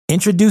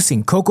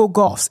Introducing Coco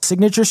Gauff's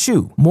signature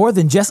shoe, more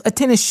than just a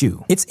tennis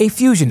shoe. It's a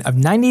fusion of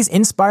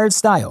 90s-inspired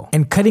style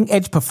and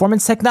cutting-edge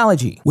performance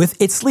technology.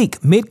 With its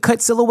sleek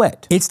mid-cut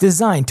silhouette, it's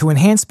designed to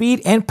enhance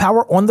speed and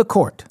power on the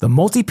court. The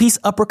multi-piece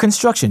upper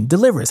construction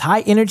delivers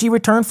high-energy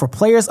return for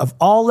players of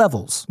all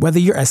levels. Whether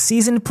you're a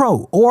seasoned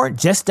pro or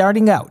just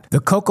starting out, the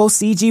Coco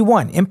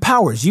CG1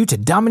 empowers you to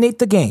dominate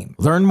the game.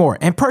 Learn more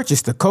and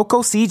purchase the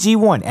Coco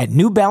CG1 at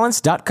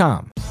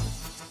newbalance.com.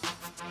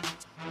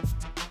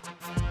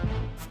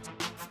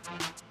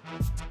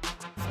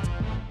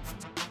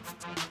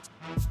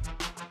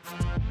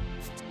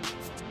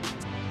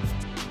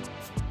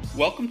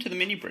 Welcome to the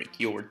Mini Break,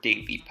 your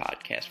daily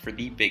podcast for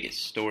the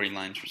biggest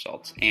storylines,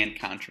 results, and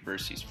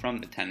controversies from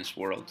the tennis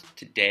world.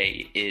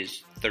 Today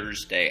is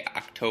Thursday,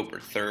 October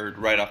 3rd.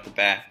 Right off the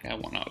bat, I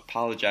want to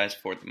apologize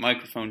for the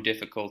microphone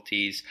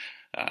difficulties.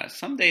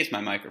 Some days my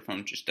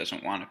microphone just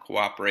doesn't want to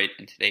cooperate,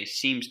 and today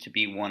seems to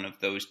be one of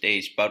those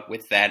days. But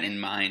with that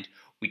in mind,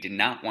 we did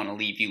not want to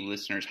leave you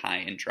listeners high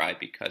and dry,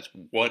 because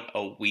what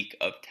a week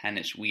of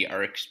tennis we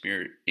are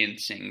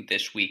experiencing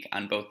this week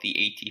on both the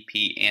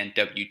ATP and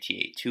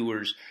WTA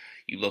tours.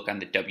 You look on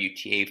the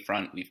WTA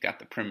front, we've got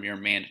the Premier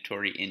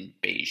Mandatory in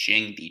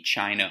Beijing, the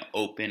China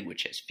Open,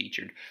 which has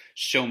featured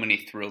so many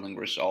thrilling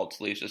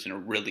results, leaves us in a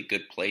really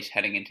good place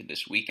heading into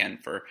this weekend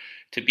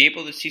to be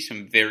able to see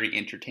some very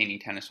entertaining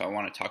tennis. So I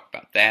want to talk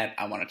about that.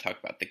 I want to talk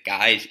about the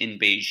guys in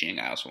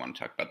Beijing. I also want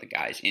to talk about the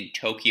guys in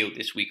Tokyo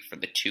this week for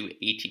the two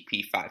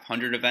ATP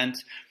 500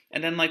 events.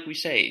 And then, like we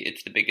say,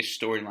 it's the biggest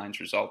storylines,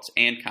 results,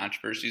 and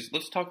controversies.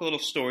 Let's talk a little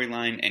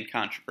storyline and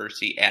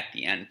controversy at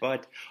the end,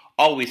 but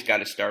always got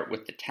to start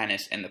with the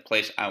tennis, and the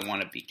place I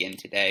want to begin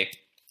today.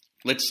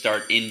 Let's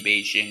start in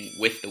Beijing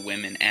with the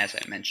women. As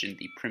I mentioned,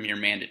 the Premier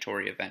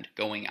Mandatory event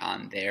going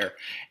on there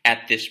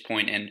at this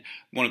point. And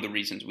one of the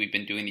reasons we've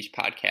been doing these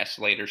podcasts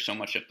later, so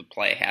much of the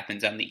play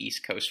happens on the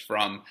East Coast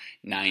from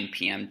 9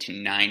 p.m. to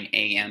 9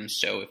 a.m.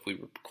 So if we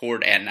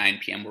record at 9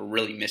 p.m., we're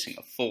really missing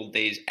a full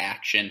day's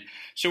action.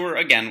 So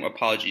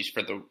apologies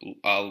for the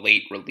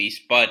late release,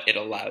 but it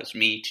allows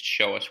me to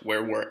show us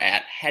where we're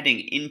at heading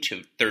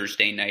into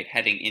Thursday night,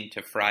 heading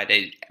into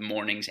Friday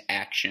morning's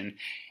action.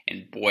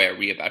 And boy, are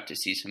we about to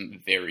see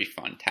some very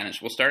fun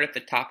tennis. We'll start at the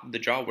top of the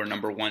draw, where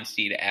number one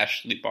seed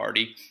Ashley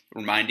Barty,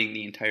 reminding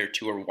the entire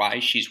tour why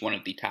she's one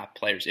of the top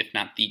players, if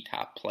not the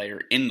top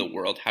player in the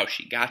world, how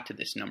she got to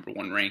this number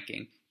one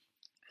ranking.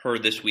 Her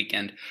this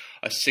weekend,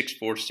 a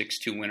 6-4,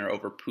 6-2 winner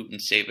over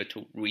Putintseva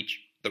to reach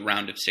the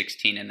round of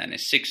 16, and then a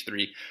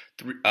 6-3,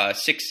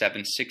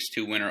 6-7,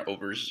 6-2 winner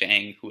over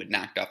Zhang, who had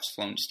knocked off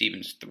Sloane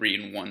Stephens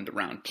 3-1 the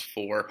round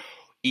before.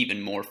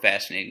 Even more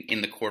fascinating, in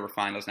the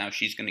quarterfinals now,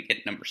 she's going to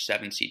get number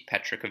 7 seed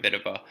Petra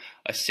Kvitova,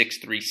 a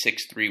 6-3,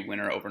 6-3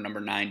 winner over number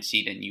 9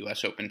 seed and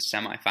U.S. Open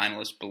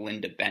semifinalist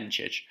Belinda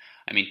Bencic.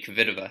 I mean,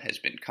 Kvitova has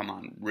come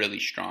on really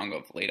strong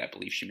of late. I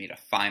believe she made a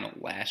final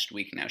last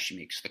week. Now she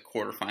makes the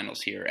quarterfinals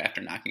here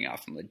after knocking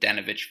off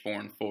Mladenovic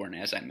 4-4, and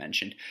as I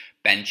mentioned,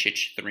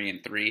 Bencic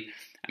 3-3.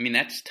 I mean,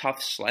 that's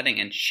tough sledding,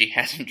 and she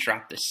hasn't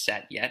dropped a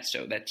set yet,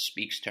 so that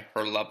speaks to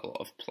her level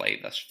of play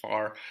thus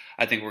far.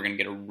 I think we're going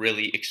to get a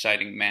really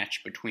exciting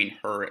match between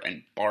her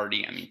and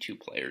Barty. I mean, two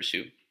players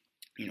who,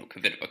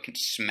 Kvitova can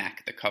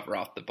smack the cover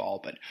off the ball,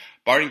 but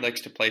Barty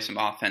likes to play some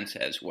offense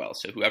as well,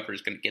 so whoever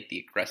is going to get the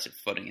aggressive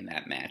footing in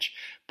that match,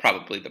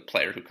 probably the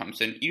player who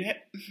comes in.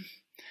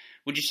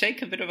 Would you say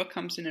Kvitova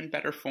comes in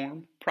better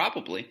form?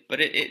 Probably, but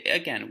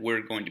again,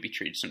 we're going to be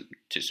treated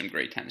to some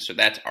great tennis. So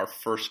that's our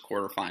first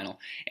quarterfinal,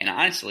 and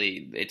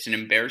honestly, it's an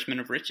embarrassment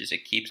of riches.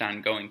 It keeps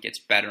on going, gets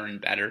better and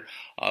better.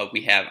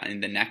 We have in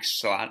the next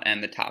slot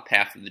and the top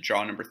half of the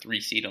draw, number 3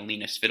 seed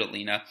Alina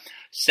Svitolina,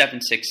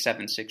 7-6,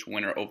 7-6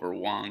 winner over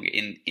Wang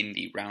in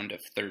the round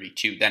of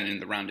 32. Then in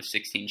the round of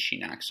 16, she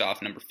knocks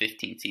off number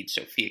 15 seed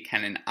Sofia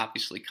Kenin,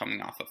 obviously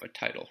coming off of a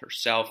title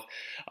herself.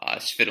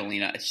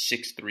 Svitolina, a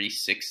 6-3,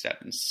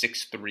 6-7,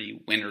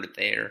 6-3 winner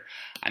there.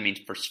 I mean,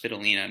 for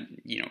Svitolina,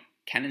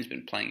 Kenin's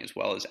been playing as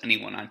well as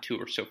anyone on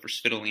tour, so for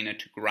Svitolina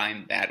to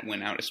grind that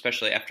win out,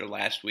 especially after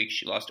last week,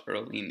 she lost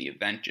early in the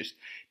event, just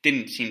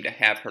didn't seem to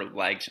have her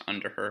legs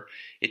under her.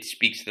 It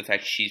speaks to the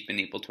fact she's been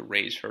able to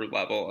raise her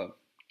level.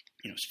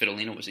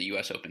 Svitolina was a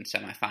U.S. Open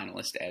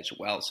semifinalist as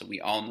well, so we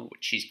all know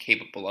what she's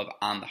capable of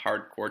on the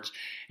hard courts,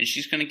 and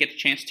she's going to get a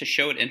chance to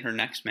show it in her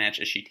next match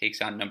as she takes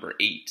on number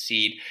 8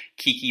 seed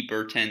Kiki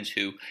Bertens,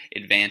 who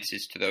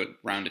advances to the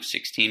round of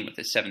 16 with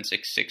a 7-6,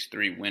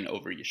 6-3 win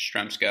over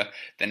Yastremska,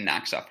 then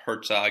knocks off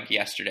Herzog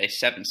yesterday,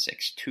 7-6,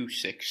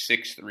 2-6,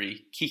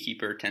 6-3. Kiki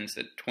Bertens,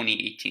 the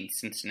 2018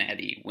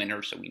 Cincinnati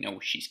winner, so we know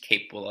what she's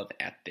capable of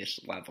at this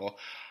level.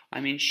 I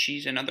mean,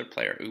 she's another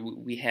player.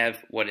 We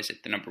have,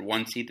 the number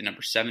 1 seed, the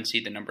number 7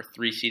 seed, the number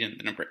 3 seed, and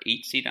the number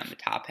 8 seed on the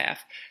top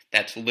half.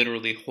 That's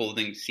literally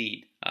holding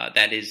seed.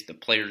 That is the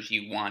players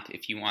you want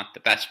if you want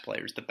the best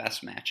players, the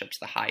best matchups,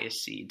 the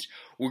highest seeds.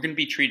 We're going to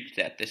be treated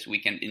to that this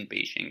weekend in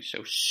Beijing,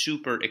 so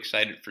super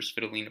excited for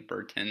Svitolina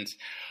Bertens.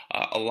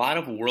 A lot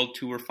of World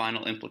Tour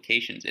final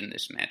implications in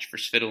this match. For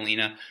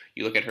Svitolina,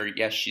 you look at her,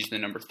 yes, she's the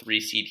number 3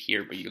 seed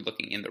here, but you're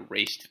looking in the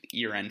race to the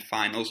year-end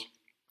finals.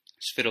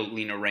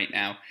 Svitolina right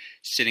now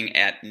sitting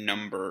at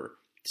number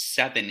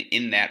 7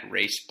 in that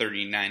race,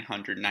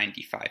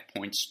 3,995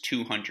 points,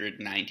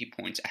 290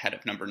 points ahead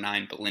of number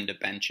 9, Belinda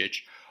Bencic.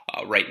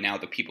 Right now,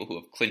 the people who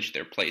have clinched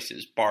their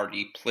places,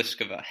 Barty,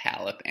 Pliskova,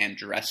 Halep,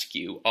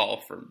 Andreescu,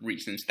 all for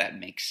reasons that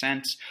make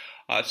sense.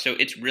 So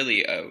it's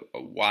really a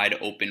wide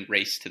open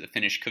race to the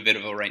finish.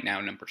 Kvitova right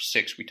now, number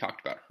 6. We talked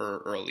about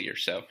her earlier.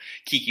 So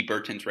Kiki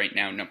Bertens right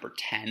now, number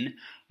 10.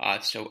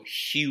 So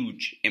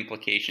huge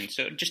implications.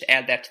 So just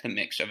add that to the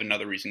mix of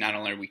another reason. Not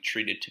only are we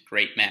treated to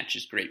great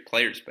matches, great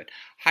players, but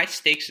high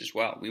stakes as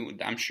well.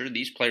 I'm sure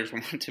these players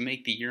want to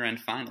make the year-end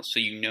finals, so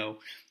you know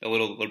a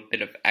little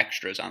bit of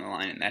extras on the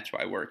line, and that's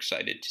why we're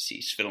excited to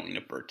see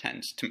Svitolina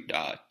Bertens,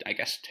 I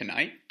guess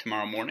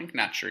tomorrow morning.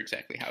 Not sure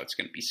exactly how it's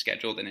going to be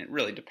scheduled, and it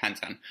really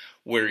depends on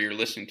where you're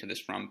listening to this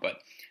from, but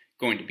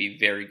going to be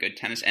very good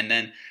tennis. And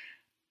then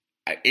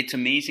it's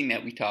amazing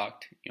that we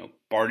talked,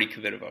 Barty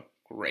Kvitova,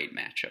 great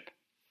matchup.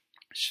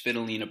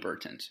 Svitolina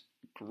Bertens,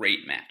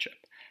 great matchup.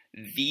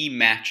 The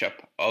matchup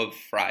of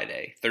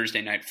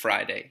Thursday night,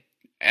 Friday,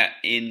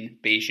 in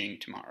Beijing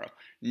tomorrow.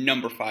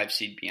 Number 5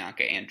 seed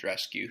Bianca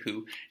Andreescu,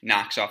 who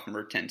knocks off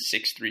Mertens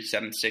 6-3,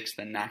 7-6,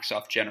 then knocks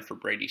off Jennifer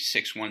Brady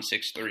 6-1,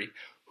 6-3.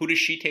 Who does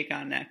she take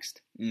on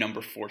next?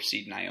 Number 4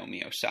 seed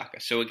Naomi Osaka.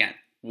 So again,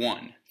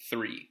 1,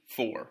 3,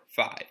 4,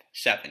 5,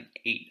 7,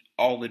 8,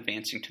 all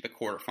advancing to the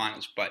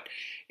quarterfinals. But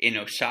in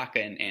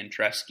Osaka and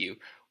Andreescu,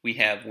 we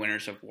have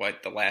winners of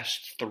the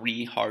last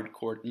 3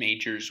 hardcourt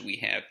majors. We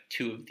have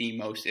 2 of the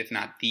most, if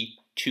not the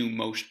 2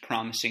 most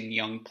promising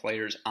young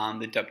players on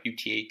the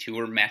WTA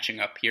tour matching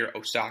up here.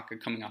 Osaka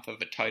coming off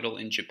of a title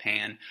in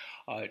Japan,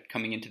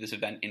 coming into this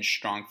event in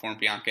strong form.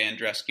 Bianca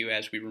Andreescu,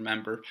 as we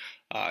remember,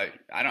 I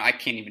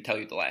can't even tell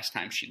you the last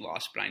time she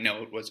lost, but I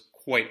know it was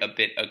quite a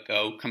bit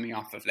ago, coming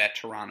off of that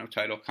Toronto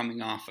title,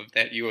 coming off of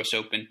that U.S.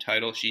 Open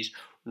title. She's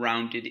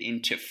rounded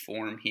into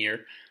form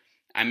here.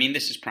 I mean,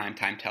 this is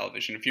primetime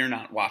television. If you're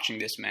not watching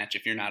this match,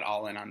 if you're not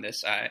all in on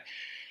this,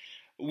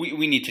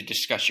 we need to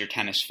discuss your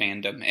tennis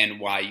fandom and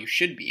why you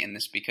should be in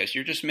this, because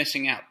you're just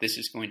missing out. This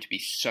is going to be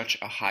such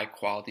a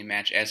high-quality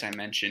match. As I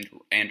mentioned,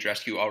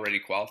 Andreescu already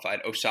qualified.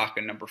 Osaka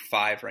number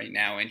 5 right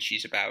now, and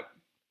she's about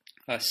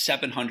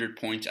 700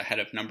 points ahead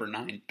of number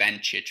 9,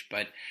 Bencic.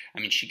 But, I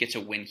mean, she gets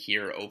a win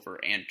here over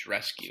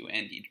Andreescu.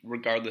 And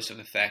regardless of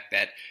the fact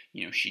that,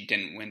 she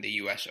didn't win the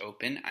U.S.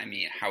 Open, I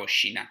mean, how is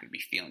she not going to be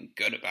feeling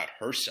good about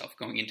herself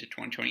going into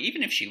 2020?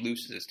 Even if she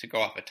loses, to go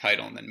off a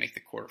title and then make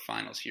the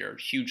quarterfinals here,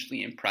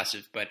 hugely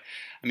impressive. But,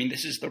 I mean,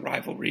 this is the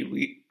rivalry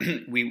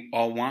we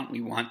all want. We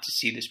want to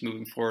see this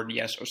moving forward.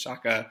 Yes,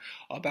 Osaka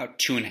about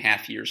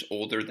 2.5 years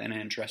older than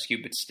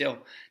Andreescu, but still,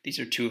 these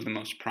are 2 of the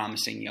most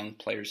promising young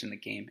players in the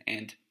game.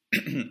 And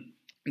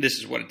this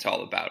is what it's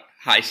all about.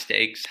 High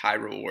stakes, high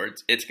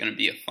rewards. It's going to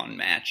be a fun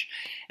match.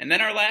 And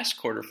then our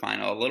last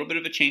quarterfinal, a little bit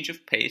of a change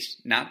of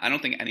pace. I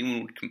don't think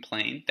anyone would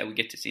complain that we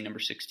get to see number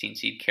 16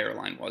 seed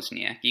Caroline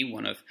Wozniacki,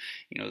 one of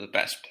the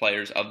best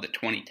players of the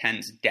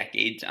 2010s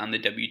decades on the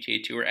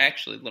WTA Tour.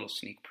 Actually, a little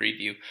sneak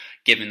preview,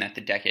 given that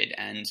the decade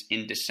ends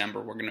in December,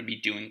 we're going to be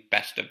doing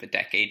best of the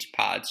decades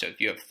pod. So if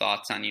you have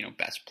thoughts on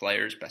best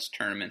players, best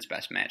tournaments,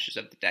 best matches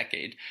of the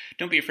decade,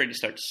 don't be afraid to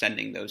start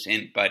sending those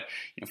in. But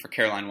for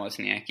Caroline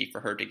Wozniacki, for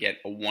her to get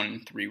a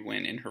 1-3 win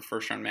in her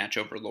first round match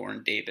over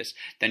Lauren Davis,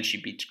 then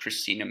she beats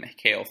Christina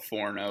Mikhail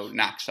 4-0,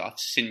 knocks off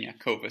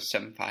Siniakova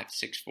 7-5,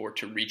 6-4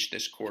 to reach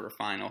this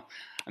quarterfinal.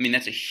 I mean,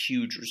 that's a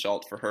huge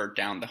result for her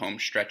down the home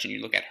stretch, and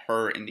you look at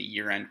her in the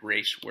year-end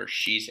race where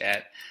she's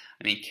at.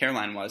 I mean,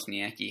 Caroline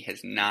Wozniacki has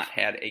not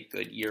had a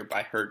good year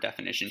by her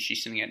definition.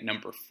 She's sitting at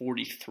number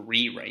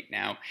 43 right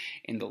now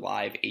in the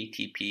live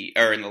ATP,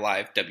 or in the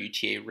live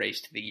WTA race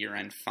to the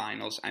year-end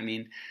finals. I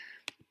mean,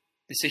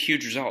 it's a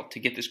huge result to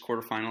get this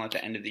quarterfinal at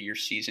the end of the year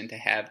season,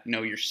 to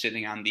know you're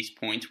sitting on these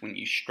points when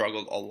you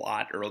struggled a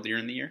lot earlier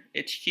in the year.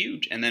 It's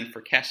huge. And then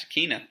for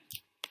Kasatkina,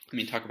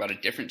 talk about a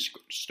different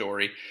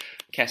story.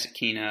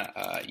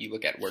 Kasatkina, you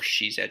look at where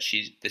she's at.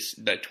 She's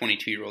the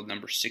 22-year-old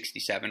number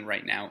 67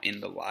 right now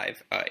in the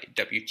live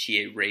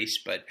WTA race.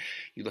 But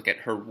you look at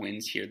her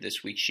wins here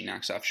this week. She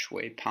knocks off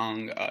Shui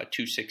Peng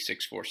 2-6,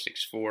 6-4,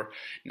 6-4.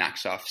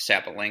 Knocks off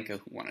Sabalenka,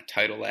 who won a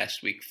title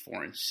last week,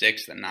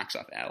 4-6. Then knocks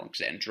off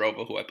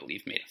Alexandrova, who I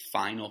believe made a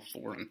final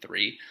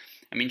 4-3.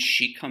 I mean,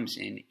 she comes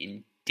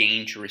in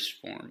dangerous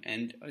form,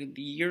 and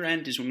the year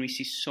end is when we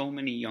see so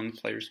many young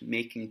players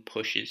making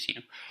pushes.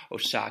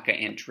 Osaka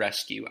and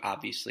Andreescu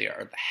obviously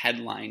are the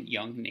headline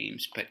young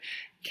names, but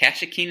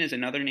Kasatkina is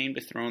another name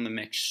to throw in the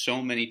mix.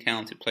 So many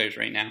talented players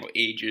right now,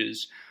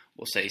 ages,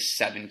 we'll say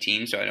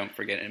 17, so I don't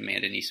forget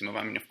Amanda Nisimova.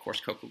 I mean, of course,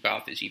 Coco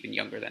Gauff is even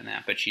younger than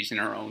that, but she's in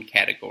her own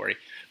category.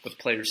 But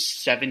players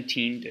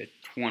 17 to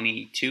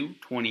 22,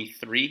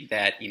 23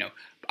 that,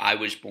 I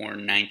was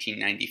born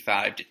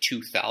 1995 to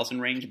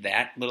 2000 range,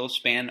 that little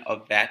span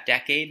of that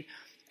decade.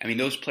 I mean,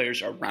 those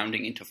players are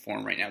rounding into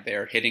form right now. They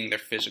are hitting their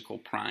physical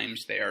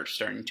primes. They are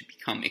starting to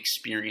become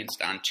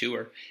experienced on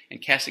tour.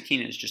 And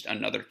Kasatkina is just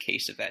another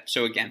case of that.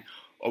 So again,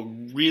 a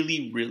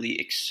really, really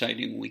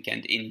exciting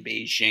weekend in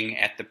Beijing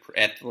at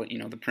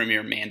the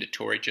Premier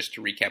Mandatory. Just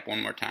to recap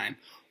one more time: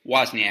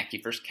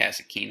 Wozniacki versus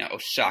Kasatkina,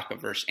 Osaka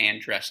versus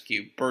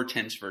Andreescu,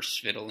 Bertens versus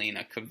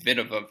Svitolina,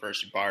 Kvitova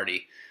versus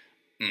Barty.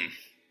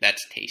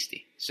 That's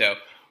tasty. So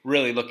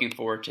really looking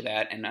forward to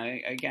that. And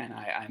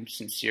I'm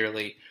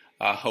sincerely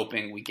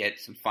hoping we get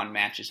some fun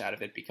matches out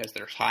of it because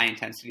there's high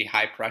intensity,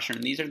 high pressure,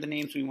 and these are the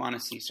names we want to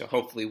see. So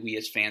hopefully we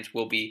as fans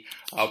will be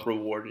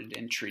rewarded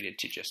and treated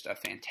to just a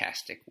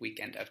fantastic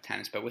weekend of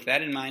tennis. But with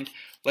that in mind,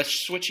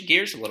 let's switch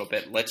gears a little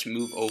bit. Let's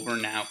move over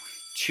now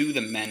to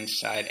the men's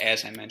side.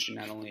 As I mentioned,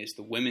 not only is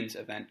the women's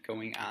event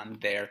going on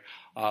there,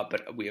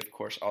 but we, of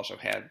course, also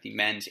have the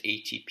men's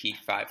ATP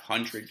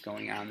 500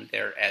 going on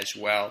there as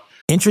well.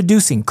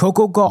 Introducing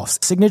Coco Gauff's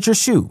signature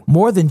shoe.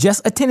 More than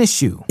just a tennis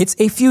shoe, it's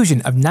a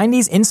fusion of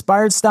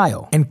 90s-inspired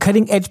style and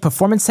cutting-edge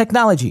performance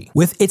technology.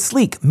 With its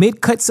sleek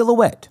mid-cut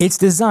silhouette, it's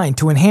designed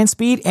to enhance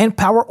speed and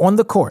power on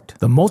the court.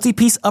 The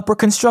multi-piece upper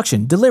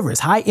construction delivers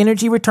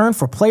high-energy return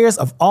for players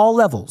of all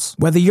levels.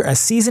 Whether you're a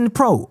seasoned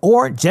pro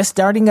or just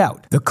starting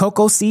out, the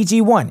Coco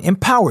CG1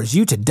 empowers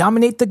you to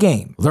dominate the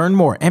game. Learn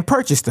more and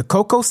purchase the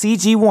Coco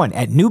CG1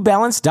 at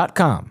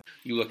newbalance.com.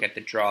 You look at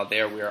the draw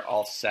there, we are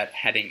all set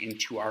heading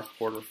into our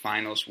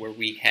quarterfinals where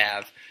we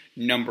have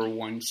number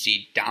 1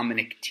 seed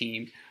Dominic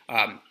Thiem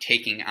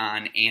taking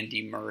on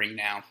Andy Murray.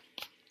 Now,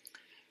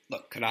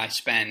 look, could I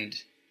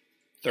spend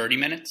 30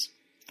 minutes,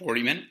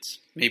 40 minutes,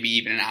 maybe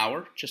even an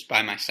hour just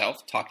by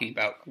myself talking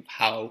about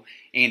how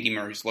Andy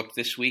Murray's looked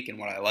this week and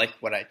what I like,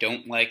 what I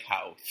don't like,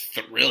 how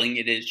thrilling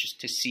it is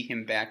just to see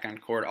him back on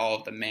court, all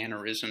of the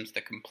mannerisms,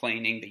 the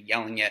complaining, the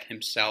yelling at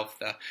himself,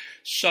 the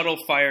subtle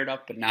fired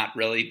up but not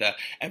really, the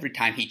every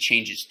time he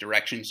changes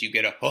directions you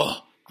get a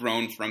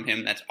groan from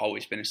him. That's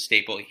always been a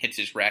staple. He hits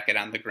his racket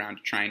on the ground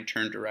to try and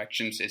turn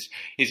directions. Is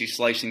he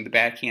slicing the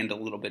backhand a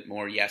little bit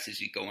more? Yes. Is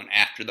he going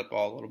after the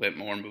ball a little bit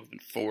more, moving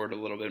forward a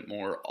little bit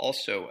more?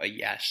 Also a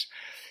yes.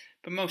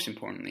 But most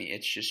importantly,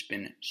 it's just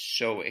been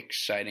so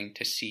exciting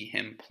to see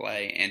him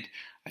play. And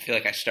I feel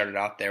like I started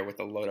out there with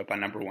a load up on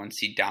number 1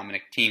 seed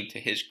Dominic Thiem, to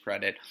his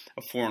credit.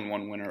 A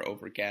 4-1 winner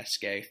over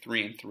Gasquet,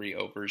 3-3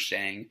 over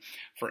Zhang.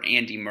 For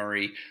Andy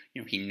Murray,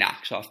 he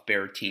knocks off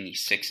Berrettini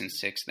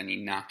 6-6, then he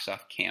knocks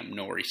off Cam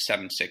Norrie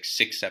 7-6,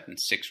 6-7,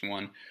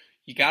 6-1.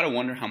 You got to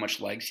wonder how much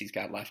legs he's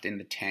got left in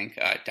the tank.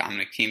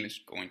 Dominic Thiem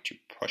is going to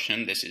push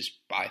him. This is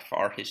by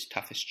far his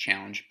toughest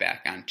challenge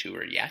back on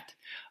tour yet.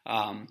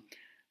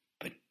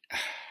 But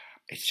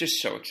it's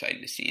just so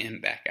exciting to see him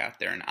back out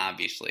there. And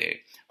obviously,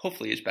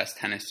 hopefully his best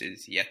tennis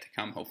is yet to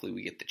come. Hopefully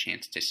we get the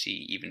chance to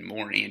see even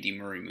more Andy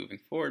Murray moving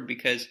forward,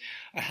 because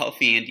a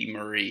healthy Andy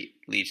Murray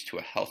leads to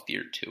a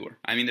healthier tour.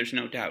 I mean, there's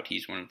no doubt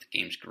he's one of the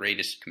game's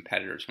greatest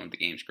competitors, one of the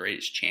game's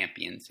greatest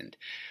champions. And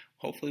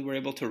hopefully we're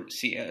able to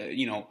see,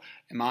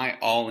 am I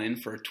all in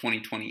for a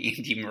 2020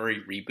 Andy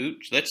Murray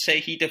reboot? Let's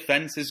say he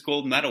defends his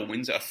gold medal,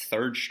 wins a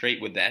 3rd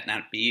straight. Would that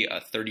not be a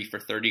 30 for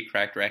 30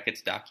 Cracked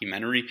Rackets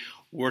documentary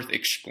worth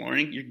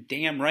exploring? You're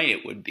damn right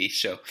it would be.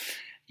 So,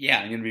 yeah,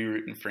 I'm going to be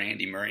rooting for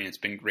Andy Murray, and it's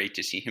been great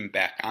to see him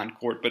back on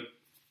court. But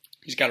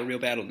he's got a real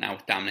battle now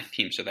with Dominic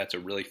Thiem, so that's a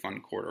really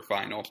fun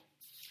quarterfinal.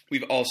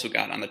 We've also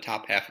got on the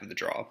top half of the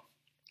draw,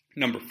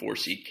 number 4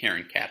 seed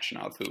Karen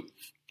Khachanov,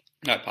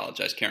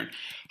 Karen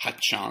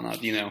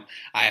Khachanov.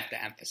 I have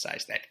to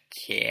emphasize that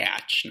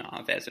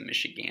Khachanov as a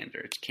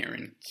Michigander. It's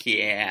Karen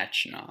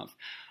Khachanov.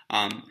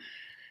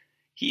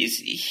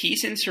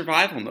 He's in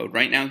survival mode.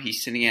 Right now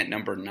he's sitting at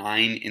number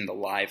 9 in the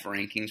live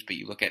rankings, but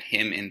you look at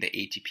him in the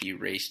ATP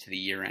race to the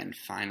year-end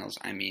finals.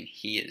 I mean,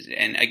 he is,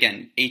 and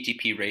again,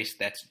 ATP race,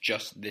 that's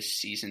just this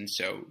season,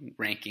 so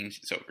rankings,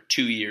 it's over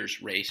 2 years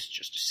race,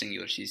 just a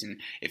singular season.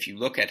 If you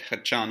look at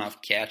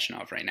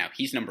Khachanov right now,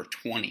 he's number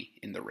 20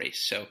 in the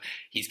race, so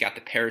he's got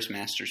the Paris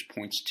Masters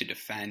points to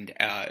defend,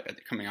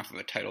 coming off of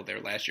a title there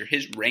last year.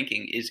 His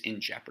ranking is in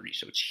jeopardy,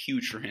 so it's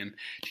huge for him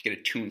to get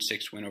a 2-6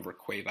 win over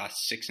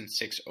Cuevas,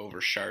 6-6 over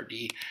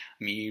Chardy. I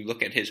mean, you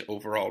look at his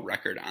overall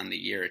record on the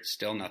year, it's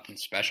still nothing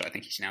special. I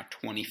think he's now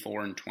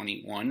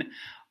 24-21.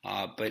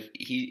 But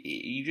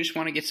you just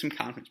want to get some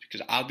confidence,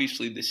 because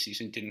obviously this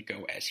season didn't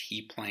go as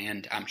he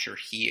planned. I'm sure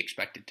he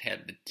expected to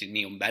have the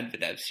Daniil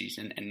Medvedev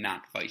season and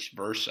not vice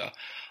versa.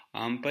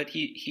 But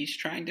he's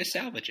trying to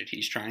salvage it.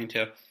 He's trying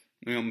to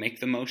make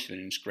the most of it.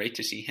 And it's great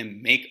to see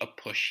him make a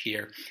push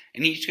here.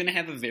 And he's going to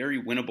have a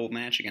very winnable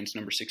match against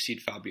number 6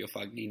 seed Fabio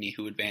Fognini,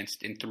 who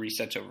advanced in 3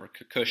 sets over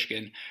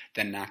Kukushkin,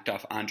 then knocked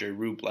off Andrei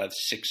Rublev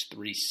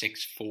 6-3,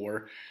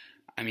 6-4.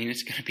 I mean,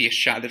 it's going to be a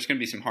shot. There's going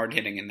to be some hard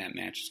hitting in that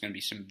match. It's going to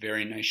be some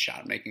very nice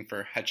shot making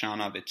for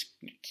Khachanov. It's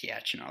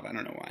Khachanov. I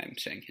don't know why I'm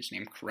saying his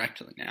name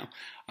correctly now.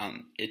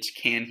 It's,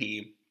 can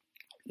he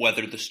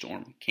weather the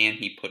storm? Can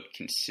he put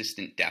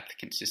consistent depth,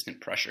 consistent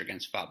pressure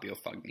against Fabio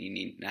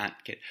Fognini,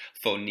 not get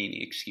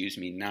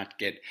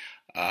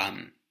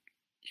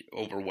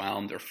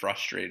overwhelmed or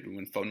frustrated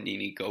when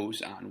Fognini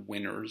goes on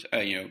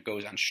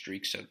goes on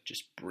streaks of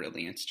just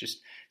brilliance. Just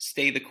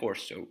stay the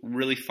course. So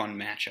really fun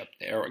matchup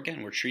there.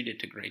 Again, we're treated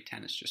to great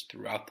tennis just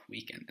throughout the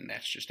weekend, and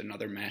that's just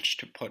another match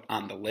to put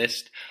on the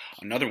list.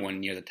 Another one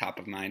near the top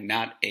of mind,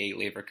 not a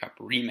Laver Cup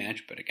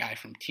rematch, but a guy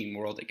from Team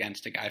World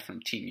against a guy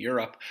from Team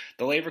Europe.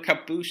 The Laver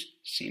Cup boost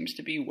seems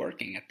to be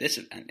working at this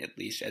event, at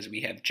least, as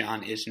we have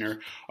John Isner,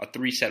 a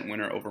 3-set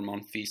winner over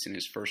Monfils in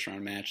his first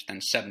round match, then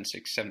 7-6,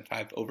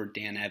 7-5 over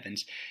Dan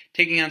Evans,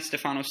 taking on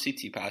Stefanos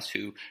Tsitsipas,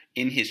 who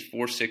in his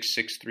 4-6,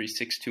 6-3,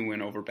 6-2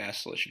 win over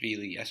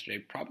Basilashvili yesterday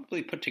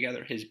probably put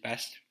together his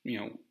best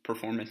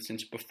performance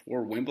since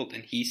before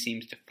Wimbledon. He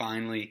seems to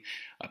finally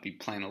be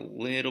playing a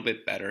little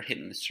bit better,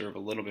 hitting the serve a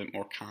little bit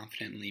more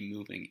confidently,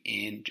 moving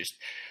in. Just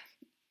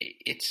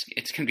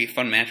it's going to be a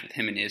fun match with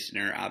him and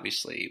Isner.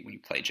 Obviously, when you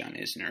play John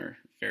Isner,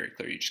 very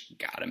clear, you just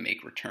got to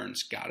make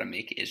returns, got to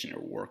make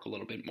Isner work a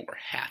little bit more,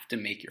 have to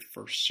make your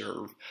first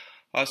serve.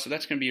 So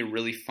that's going to be a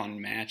really fun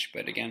match.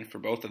 But again, for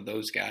both of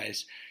those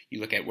guys, you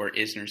look at where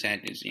Isner's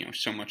at is,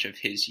 so much of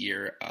his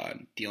year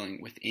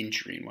dealing with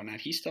injury and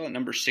whatnot. He's still at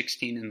number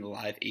 16 in the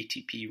live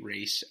ATP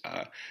race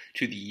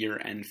to the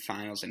year-end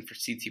finals. And for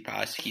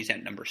Tsitsipas, he's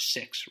at number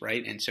 6,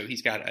 right? And so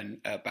he's got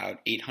an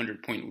about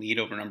 800-point lead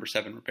over number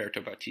 7,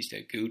 Roberto Bautista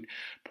Agut.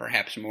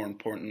 Perhaps more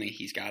importantly,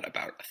 he's got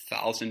about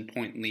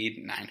 1,000-point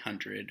lead,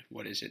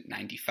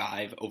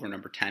 95 over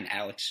number 10,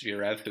 Alex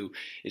Zverev, who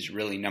is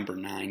really number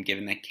 9,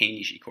 given that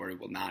Kei Nishikori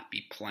will not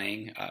be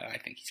playing. I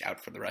think he's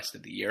out for the rest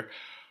of the year.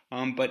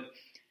 But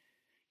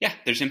yeah,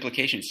 there's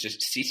implications. Just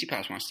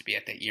Tsitsipas wants to be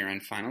at that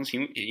year-end finals.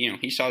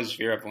 He saw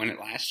Zverev win it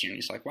last year, and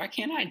he's like, why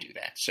can't I do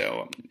that?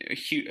 So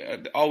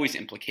always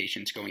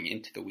implications going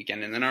into the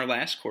weekend. And then our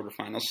last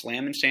quarterfinal,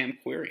 Slam and Sam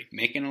Querrey,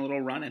 making a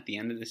little run at the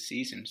end of the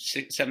season.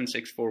 7-6,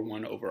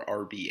 4-1 over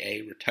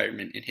RBA,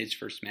 retirement in his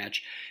first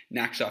match.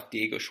 Knocks off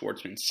Diego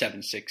Schwartzman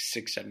 7-6,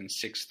 6-7,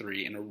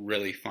 6-3 in a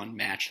really fun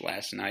match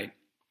last night.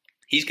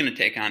 He's going to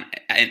take on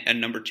a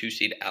number 2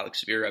 seed,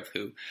 Alex Zverev,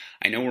 who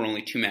I know we're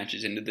only 2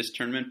 matches into this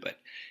tournament, but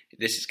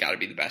this has got to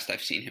be the best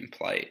I've seen him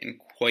play in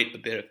quite a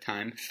bit of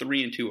time.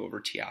 3-2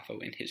 over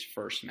Tiafoe in his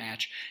first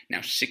match. Now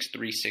 6-3,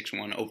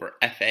 6-1 over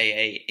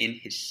FAA in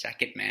his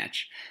second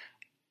match.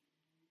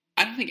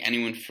 I don't think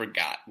anyone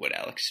forgot what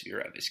Alex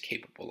Zverev is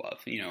capable of.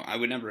 I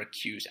would never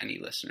accuse any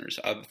listeners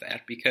of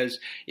that because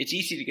it's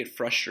easy to get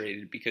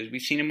frustrated because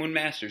we've seen him win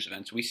Masters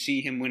events. We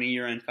see him win a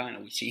year-end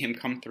final. We see him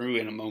come through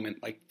in a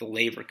moment like the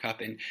Laver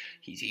Cup, and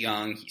he's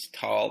young, he's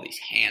tall, he's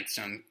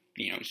handsome,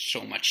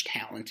 so much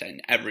talent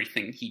in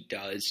everything he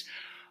does.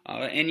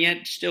 And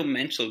yet, still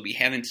mentally, we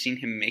haven't seen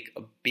him make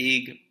a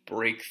big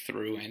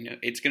breakthrough. And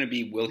it's going to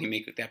be, will he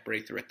make that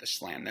breakthrough at the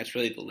Slam? That's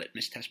really the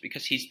litmus test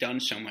because he's done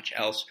so much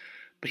else.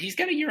 But he's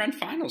got a year-end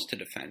finals to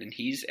defend, and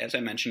he's, as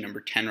I mentioned,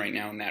 number 10 right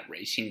now in that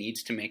race. He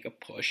needs to make a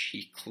push.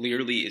 He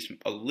clearly is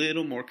a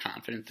little more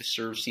confident. The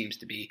serve seems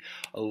to be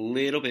a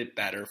little bit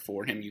better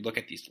for him. You look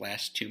at these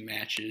last 2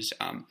 matches,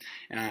 and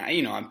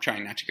I'm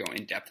trying not to go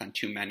in depth on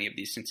too many of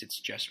these since it's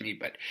just me,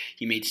 but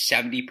he made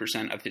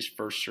 70% of his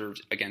first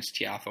serves against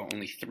Tiafoe,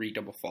 only 3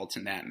 double faults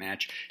in that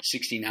match.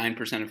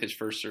 69% of his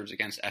first serves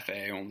against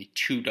FAA, only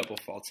 2 double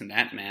faults in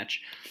that match.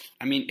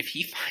 I mean, if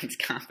he finds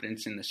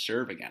confidence in the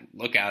serve again,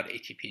 look out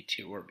ATP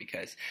Tour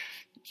because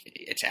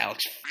it's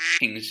Alex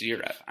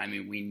Zverev. I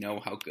mean, we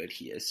know how good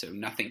he is, so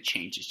nothing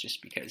changes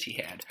just because he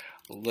had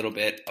a little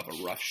bit of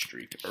a rough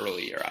streak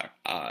earlier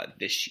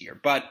this year.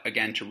 But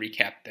again, to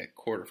recap the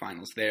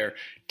quarterfinals there,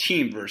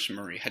 Thiem versus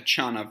Murray,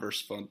 Hachana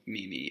versus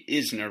Fognini,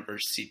 Isner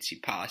versus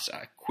Tsitsipas,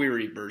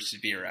 Querrey versus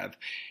Zverev.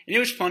 And it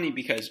was funny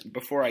because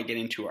before I get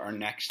into our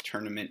next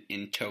tournament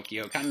in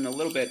Tokyo, kind of a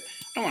little bit,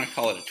 I don't want to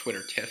call it a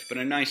Twitter tiff, but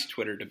a nice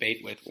Twitter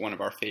debate with one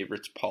of our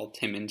favorites, Paul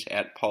Timmons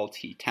at Paul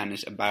T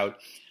Tennis, about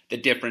the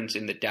difference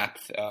in the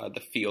depth,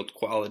 the field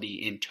quality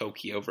in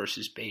Tokyo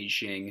versus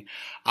Beijing.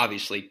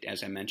 Obviously,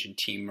 as I mentioned,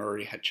 Thiem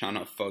Murray,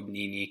 Hachana,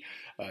 Fognini.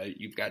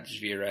 You've got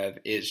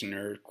Zverev,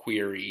 Isner,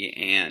 Querrey,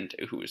 and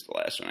who was the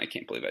last one? I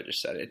can't believe I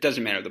just said it. It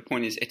doesn't matter. The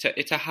point is,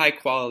 it's a high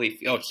quality.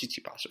 Oh,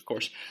 Tsitsipas, of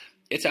course.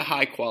 It's a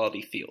high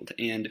quality field,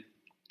 and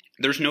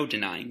there's no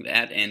denying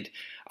that. And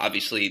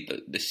obviously,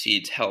 the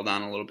seeds held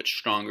on a little bit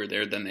stronger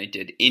there than they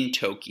did in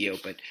Tokyo,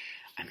 but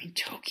I mean,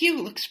 Tokyo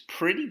looks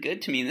pretty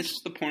good to me, and this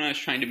is the point I was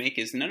trying to make,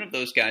 is none of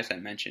those guys I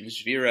mentioned,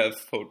 Zverev,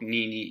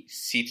 Fognini,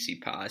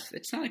 Tsitsipas,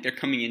 it's not like they're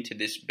coming into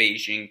this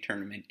Beijing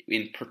tournament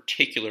in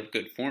particular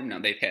good form. Now,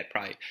 they've had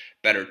probably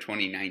better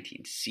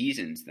 2019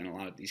 seasons than a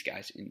lot of these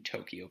guys in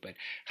Tokyo, but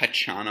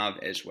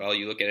Khachanov as well.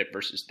 You look at it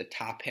versus the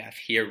top half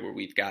here where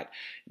we've got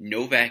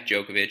Novak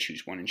Djokovic,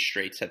 who's won in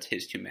straight sets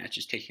his 2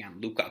 matches, taking on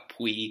Luca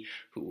Pouille,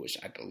 who was,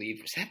 I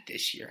believe, was that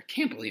this year? I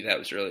can't believe that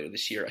was earlier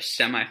this year, a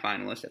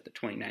semifinalist at the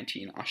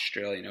 2019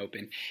 Australian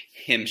Open.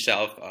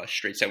 Himself,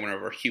 straight set winner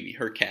over Hubie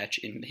Hurkacz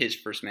in his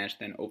first match,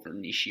 then over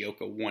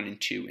Nishioka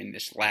 1-2 in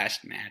this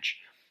last match.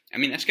 I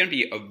mean, that's going to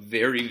be a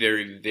very,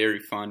 very, very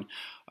fun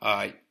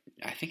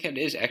I think it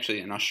is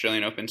actually an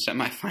Australian Open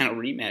semifinal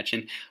rematch.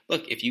 And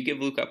look, if you give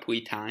Luca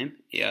Pouille time,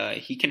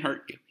 he can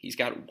hurt you. He's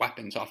got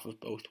weapons off of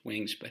both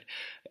wings, but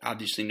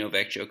obviously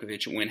Novak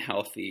Djokovic, when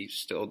healthy,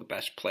 still the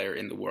best player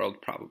in the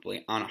world,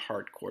 probably on a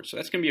hard court. So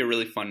that's going to be a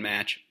really fun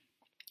match.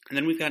 And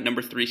then we've got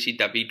number 3 seed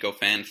David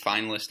Goffin,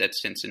 finalist at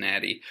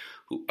Cincinnati,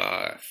 who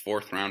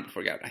fourth round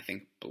before he got, I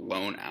think,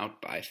 blown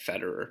out by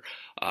Federer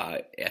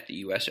at the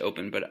U.S.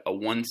 Open, but a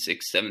 1-6,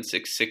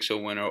 7-6,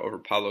 6-0 winner over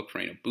Pablo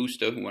Carreno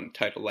Busta, who won the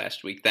title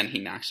last week. Then he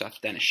knocks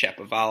off Denis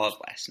Shapovalov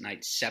last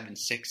night, 7-6,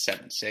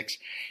 7-6.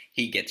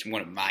 He gets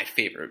one of my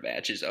favorite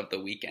matches of the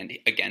weekend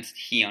against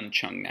Hyun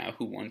Chung now,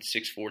 who won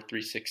 6-4,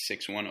 3-6,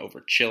 6-1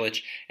 over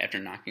Cilic after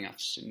knocking off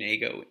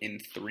Sonego in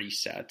 3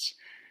 sets.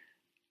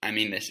 I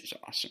mean, this is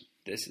awesome.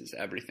 This is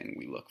everything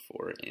we look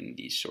for in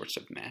these sorts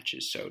of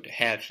matches. So to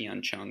have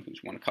Hyun Chung, who's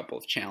won a couple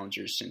of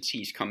challengers since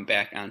he's come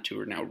back on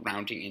tour, now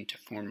rounding into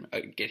form,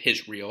 get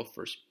his real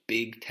first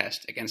big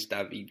test against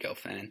David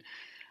Goffin,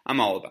 I'm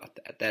all about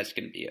that. That's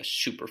going to be a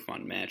super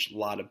fun match. A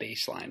lot of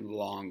baseline,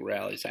 long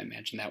rallies. I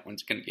imagine that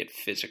one's going to get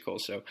physical.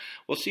 So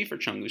we'll see for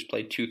Chung, who's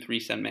played 2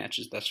 3-set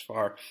matches thus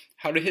far.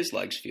 How do his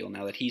legs feel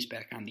now that he's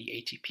back on the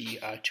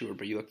ATP tour?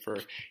 But you look for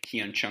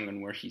Hyun Chung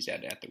and where he's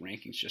at the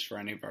rankings, just for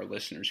any of our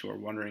listeners who are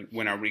wondering,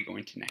 when are we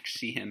going to next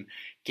see him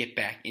get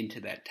back into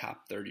that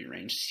top 30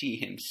 range? See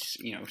him,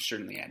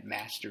 certainly at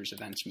Masters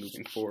events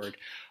moving forward.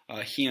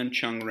 Hyun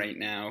Chung right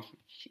now,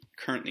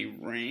 currently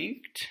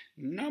ranked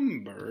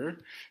number,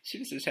 see,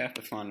 this is half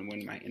the fun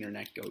when my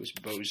internet goes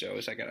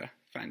bozos. I gotta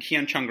find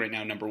Hyun Chung right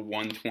now, number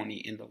 120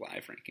 in the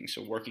live ranking,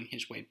 so working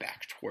his way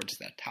back towards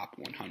that top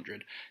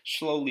 100,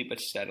 slowly but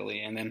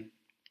steadily. And then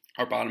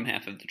our bottom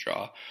half of the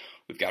draw,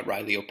 we've got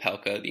Riley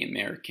Opelka, the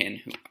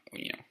American, who,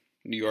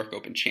 New York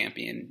Open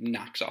champion,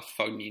 knocks off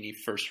Fognini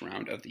first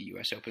round of the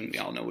U.S. Open. We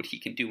all know what he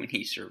can do when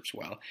he serves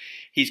well.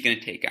 He's going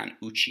to take on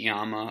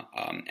Uchiyama,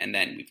 and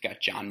then we've got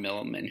John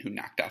Milliman, who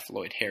knocked off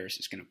Lloyd Harris,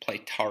 is going to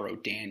play Taro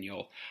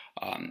Daniel.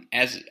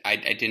 As I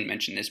didn't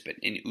mention this, but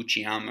in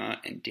Uchiyama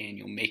and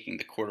Daniel making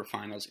the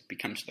quarterfinals, it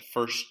becomes the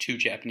first 2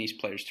 Japanese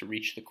players to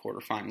reach the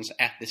quarterfinals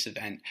at this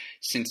event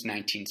since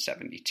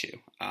 1972.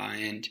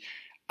 And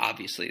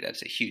obviously,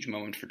 that's a huge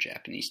moment for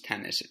Japanese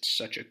tennis. It's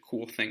such a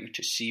cool thing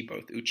to see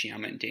both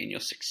Uchiyama and Daniel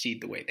succeed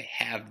the way they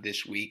have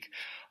this week.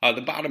 The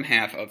bottom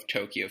half of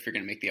Tokyo, if you're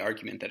going to make the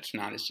argument that it's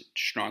not as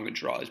strong a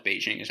draw as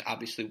Beijing, is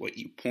obviously what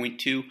you point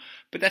to,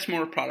 but that's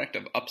more a product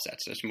of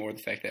upsets. That's more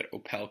the fact that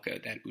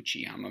Opelka, that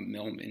Uchiyama,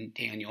 Millman,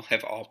 Daniel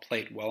have all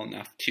played well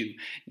enough to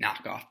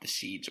knock off the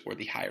seeds or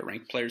the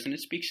higher-ranked players, and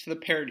it speaks to the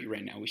parity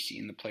right now we see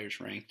in the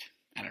players ranked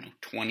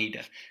 20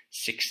 to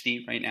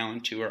 60 right now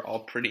on tour, all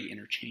pretty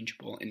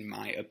interchangeable in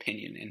my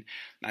opinion. And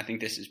I think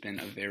this has been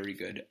a very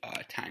good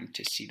time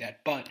to see that.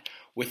 But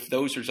with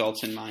those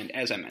results in mind,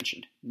 as I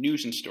mentioned,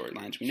 news and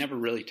storylines, we never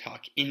really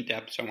talk in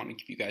depth, so I want to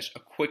give you guys a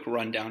quick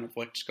rundown of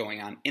what's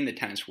going on in the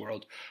tennis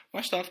world.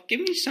 First off,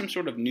 give me some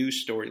sort of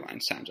news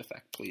storyline sound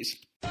effect, please.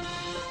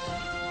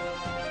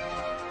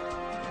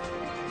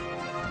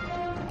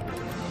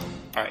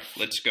 All right,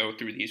 let's go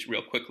through these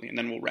real quickly, and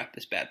then we'll wrap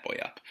this bad boy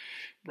up.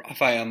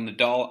 Rafael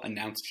Nadal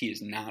announced he is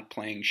not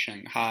playing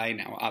Shanghai.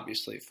 Now,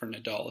 obviously, for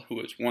Nadal, who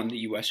has won the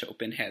U.S.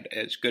 Open,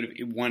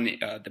 won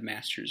the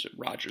Masters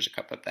Rogers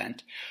Cup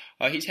event,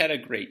 he's had a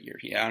great year.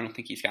 I don't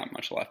think he's got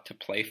much left to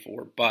play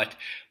for, but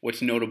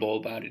what's notable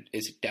about it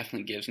is it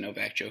definitely gives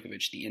Novak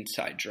Djokovic the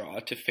inside draw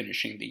to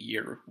finishing the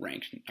year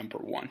ranked number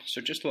 1.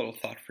 So just a little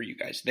thought for you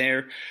guys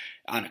there.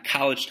 On a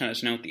college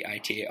tennis note, the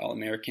ITA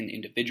All-American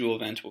individual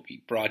events will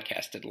be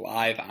broadcasted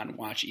live on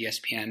Watch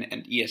ESPN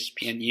and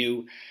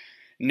ESPNU.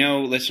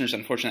 No, listeners,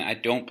 unfortunately, I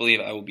don't believe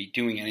I will be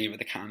doing any of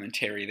the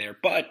commentary there.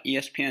 But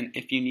ESPN,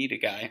 if you need a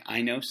guy,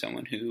 I know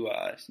someone who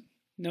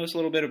knows a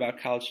little bit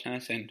about college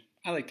tennis and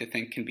I like to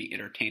think can be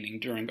entertaining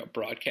during a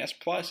broadcast.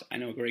 Plus, I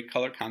know a great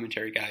color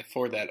commentary guy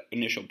for that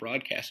initial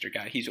broadcaster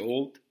guy. He's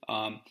old,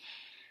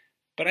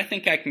 but I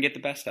think I can get the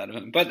best out of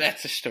him. But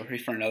that's a story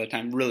for another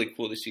time. Really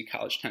cool to see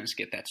college tennis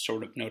get that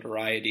sort of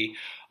notoriety.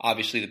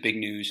 Obviously, the big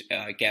news,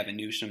 Gavin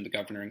Newsom, the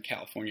governor in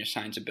California,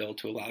 signs a bill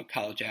to allow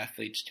college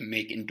athletes to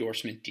make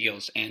endorsement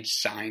deals and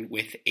sign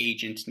with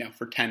agents. Now,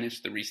 for tennis,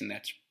 the reason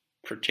that's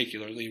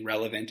particularly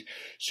relevant,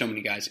 so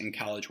many guys in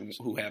college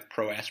who have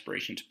pro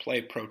aspirations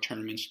play pro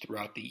tournaments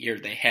throughout the year.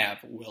 They have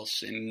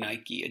Wilson,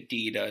 Nike,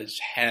 Adidas,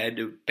 Head,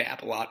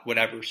 Babolat,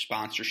 whatever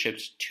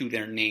sponsorships to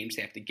their names.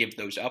 They have to give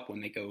those up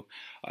when they go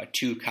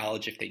to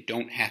college if they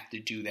don't have to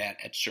do that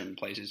at certain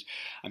places.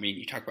 I mean,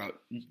 you talk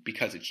about,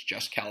 because it's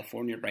just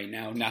California right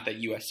now, not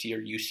that USC or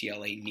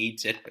UCLA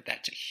needs it, but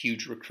that's a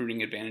huge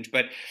recruiting advantage.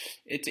 But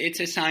it's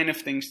a sign of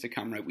things to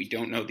come, right? We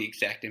don't know the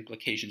exact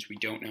implications. We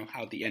don't know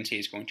how the NCAA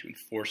is going to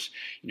enforce.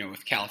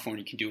 If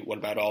California can do it, what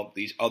about all of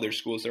these other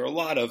schools? There are a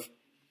lot of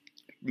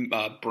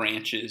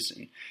branches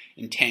and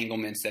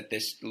entanglements that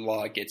this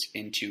law gets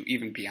into,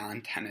 even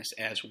beyond tennis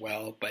as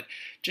well. But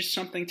just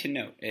something to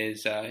note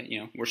is,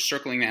 we're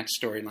circling that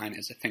storyline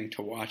as a thing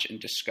to watch and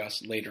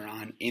discuss later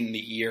on in the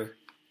year.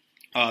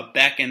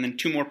 And then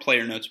 2 more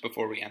player notes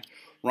before we end.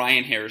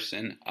 Ryan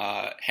Harrison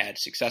had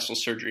successful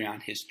surgery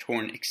on his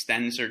torn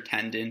extensor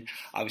tendon.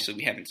 Obviously,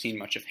 we haven't seen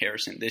much of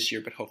Harrison this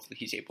year, but hopefully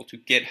he's able to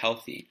get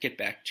healthy and get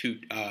back to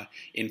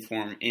in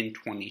form in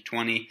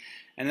 2020.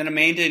 And then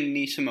Amanda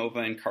Anisimova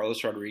and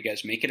Carlos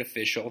Rodriguez make it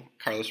official.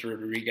 Carlos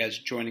Rodriguez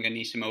joining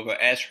Anisimova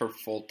as her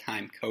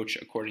full-time coach,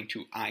 according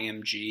to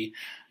IMG.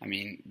 I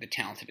mean, the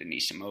talented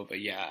Anisimova,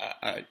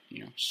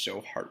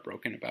 so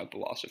heartbroken about the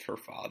loss of her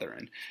father.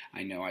 And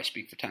I know I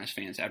speak for tennis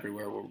fans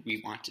everywhere where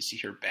we want to see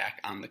her back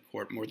on the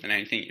court more than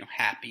anything,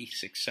 happy,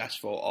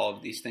 successful, all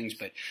of these things.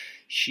 But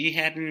she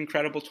had an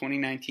incredible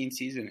 2019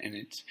 season, and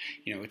it's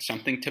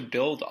something to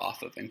build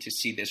off of. And to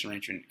see this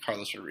arrangement,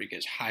 Carlos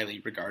Rodriguez,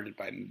 highly regarded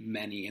by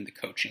many in the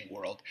coaching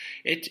world,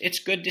 it's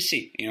good to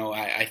see.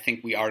 I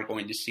think we are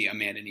going to see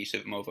Amanda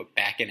Anisimova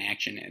back in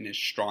action and as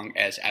strong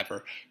as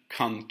ever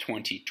come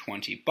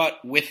 2020.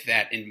 But with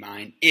that in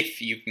mind,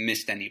 if you've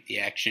missed any of the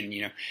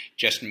action,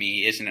 just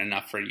me isn't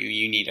enough for you.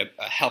 You need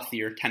a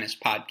healthier tennis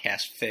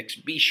podcast fix.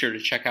 Be sure to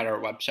check out our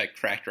website,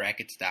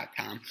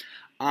 crackedrackets.com.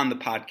 On the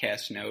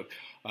podcast note,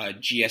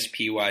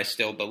 GSP-wise,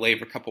 still the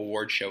Laver Cup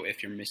Award show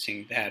if you're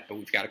missing that, but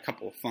we've got a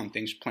couple of fun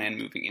things planned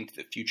moving into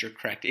the future.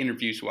 Cracked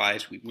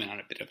interviews-wise, we went on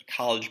a bit of a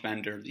college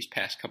bender these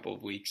past couple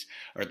of weeks,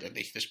 or at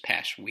least this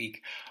past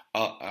week.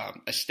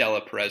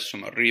 Estela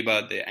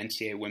Perez-Somarriba, the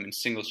NCAA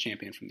women's singles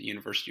champion from the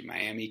University of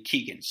Miami.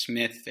 Keegan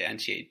Smith, the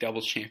NCAA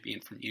doubles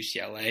champion from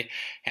UCLA.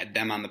 Had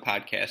them on the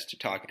podcast to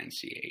talk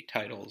NCAA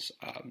titles,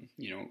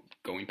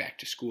 going back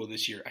to school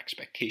this year,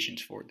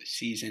 expectations for the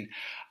season.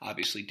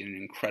 Obviously did an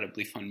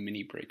incredibly fun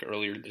mini break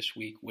earlier this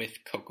week with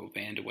Coco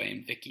Vandeweghe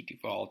and Vicky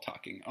Duval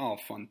talking all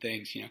fun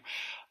things.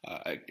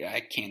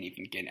 I can't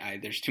even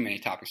there's too many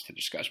topics to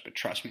discuss, but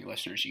trust me,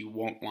 listeners, you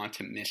won't want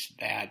to miss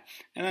that.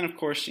 And then, of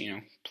course,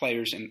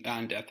 players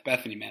on depth: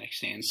 Bethany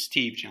Maddox-Sands,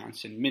 Steve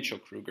Johnson, Mitchell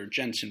Kruger,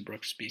 Jensen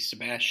Brooksby,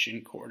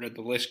 Sebastian Korda.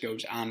 The list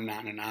goes on and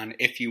on and on.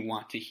 If you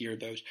want to hear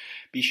those,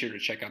 be sure to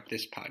check out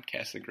this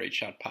podcast, the Great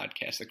Shot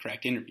Podcast, the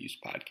Cracked Interviews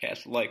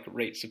Podcast. Like,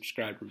 rate,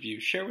 subscribe, review,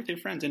 share with your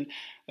friends. And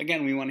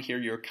again, we want to hear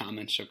your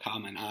comments, so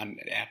comment on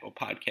the Apple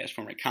Podcast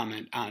format,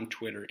 comment on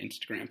Twitter,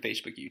 Instagram,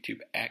 Facebook,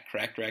 YouTube, at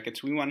Cracked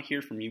Rackets. We want to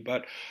hear from you.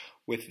 But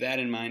with that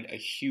in mind, a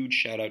huge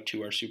shout out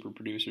to our super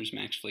producers,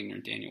 Max Fligner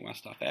and Daniel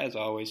Westhoff, as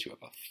always, who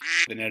have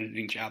an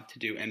editing job to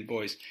do. And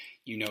boys,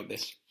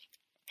 this,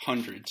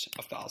 hundreds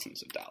of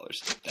thousands of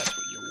dollars. That's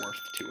what you're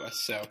worth to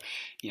us. So,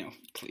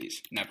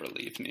 please never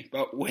leave me.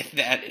 But with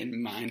that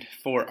in mind,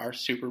 for our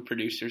super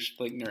producers,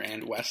 Fligner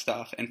and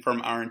Westhoff, and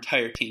from our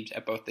entire teams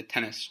at both the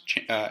Tennis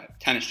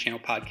Channel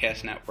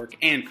Podcast Network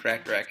and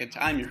Cracked Rackets,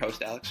 I'm your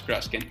host, Alex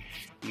Gruskin.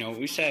 You know what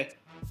we say.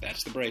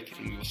 That's the break,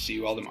 and we will see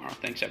you all tomorrow.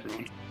 Thanks,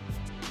 everyone.